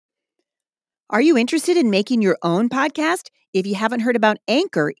Are you interested in making your own podcast? If you haven't heard about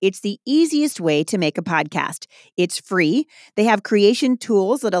Anchor, it's the easiest way to make a podcast. It's free. They have creation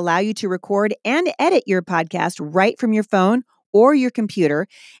tools that allow you to record and edit your podcast right from your phone or your computer.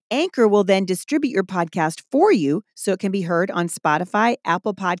 Anchor will then distribute your podcast for you so it can be heard on Spotify,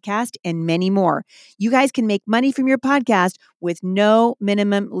 Apple Podcast, and many more. You guys can make money from your podcast with no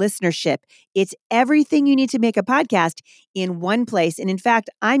minimum listenership. It's everything you need to make a podcast in one place. And in fact,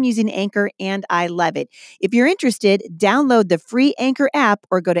 I'm using Anchor and I love it. If you're interested, download the free Anchor app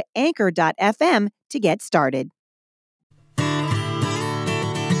or go to anchor.fm to get started.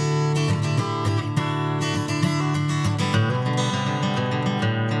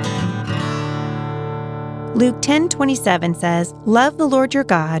 Luke 10:27 says, "Love the Lord your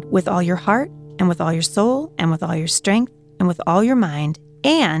God with all your heart and with all your soul and with all your strength and with all your mind.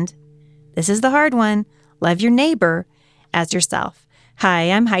 And," this is the hard one, "love your neighbor as yourself." Hi,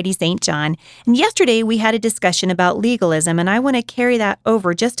 I'm Heidi St. John, and yesterday we had a discussion about legalism, and I want to carry that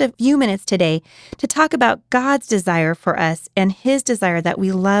over just a few minutes today to talk about God's desire for us and His desire that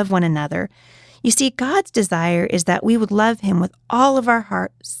we love one another. You see, God's desire is that we would love Him with all of our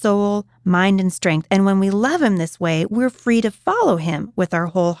heart, soul, mind, and strength. And when we love Him this way, we're free to follow Him with our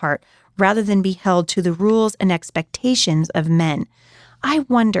whole heart, rather than be held to the rules and expectations of men. I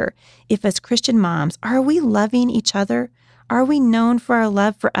wonder if as Christian moms, are we loving each other? Are we known for our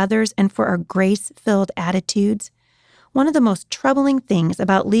love for others and for our grace-filled attitudes? One of the most troubling things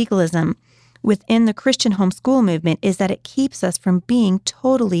about legalism within the Christian homeschool movement is that it keeps us from being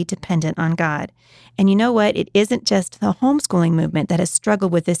totally dependent on God. And you know what? It isn't just the homeschooling movement that has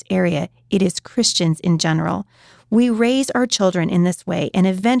struggled with this area. It is Christians in general. We raise our children in this way, and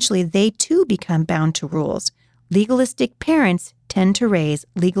eventually they too become bound to rules. Legalistic parents tend to raise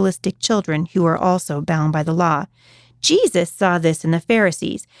legalistic children who are also bound by the law. Jesus saw this in the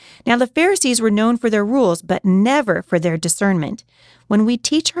Pharisees. Now, the Pharisees were known for their rules, but never for their discernment. When we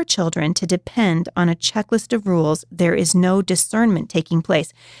teach our children to depend on a checklist of rules, there is no discernment taking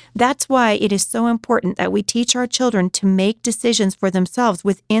place. That's why it is so important that we teach our children to make decisions for themselves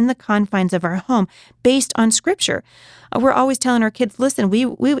within the confines of our home based on Scripture. We're always telling our kids, listen,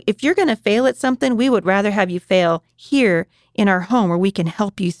 if you're going to fail at something, we would rather have you fail here in our home where we can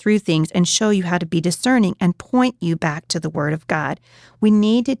help you through things and show you how to be discerning and point you back to the Word of God. We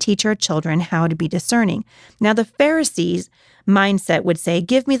need to teach our children how to be discerning. Now, the Pharisees' mindset would say,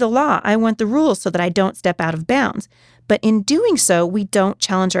 give me the law. I want the rules so that I don't step out of bounds. But in doing so, we don't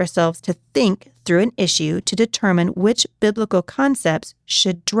challenge ourselves to think through an issue to determine which biblical concepts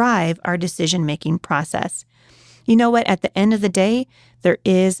should drive our decision-making process. You know what? At the end of the day, there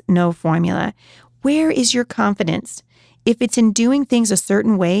is no formula. Where is your confidence? If it's in doing things a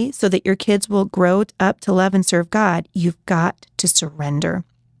certain way so that your kids will grow up to love and serve God, you've got to surrender.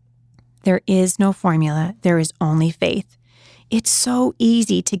 There is no formula. There is only faith. It's so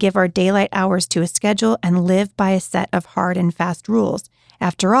easy to give our daylight hours to a schedule and live by a set of hard and fast rules.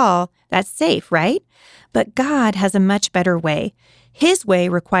 After all, that's safe, right? But God has a much better way. His way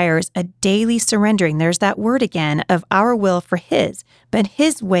requires a daily surrendering, there's that word again, of our will for His. But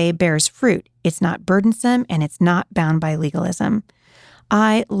His way bears fruit. It's not burdensome and it's not bound by legalism.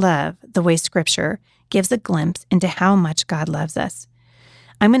 I love the way Scripture gives a glimpse into how much God loves us.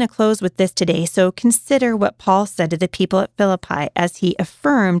 I'm going to close with this today, so consider what Paul said to the people at Philippi as he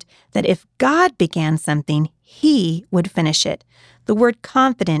affirmed that if God began something, He would finish it. The word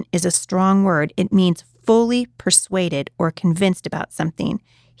confident is a strong word. It means fully persuaded or convinced about something.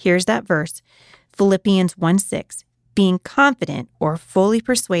 Here's that verse, Philippians 1:6, being confident or fully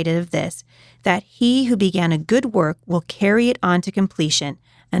persuaded of this, that He who began a good work will carry it on to completion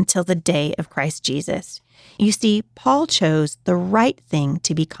until the day of Christ Jesus. You see, Paul chose the right thing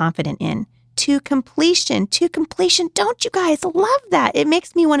to be confident in. To completion. Don't you guys love that? It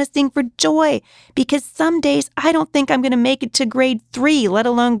makes me want to sing for joy because some days I don't think I'm going to make it to grade 3, let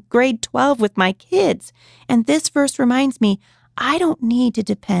alone grade 12 with my kids. And this verse reminds me, I don't need to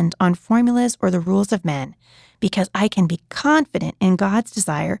depend on formulas or the rules of men because I can be confident in God's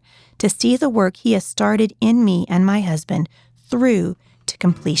desire to see the work He has started in me and my husband through to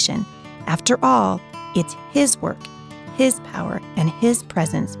completion. After all, it's His work, His power, and His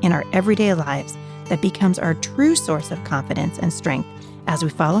presence in our everyday lives that becomes our true source of confidence and strength as we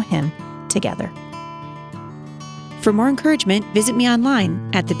follow Him together. For more encouragement, visit me online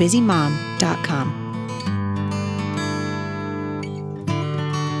at thebusymom.com.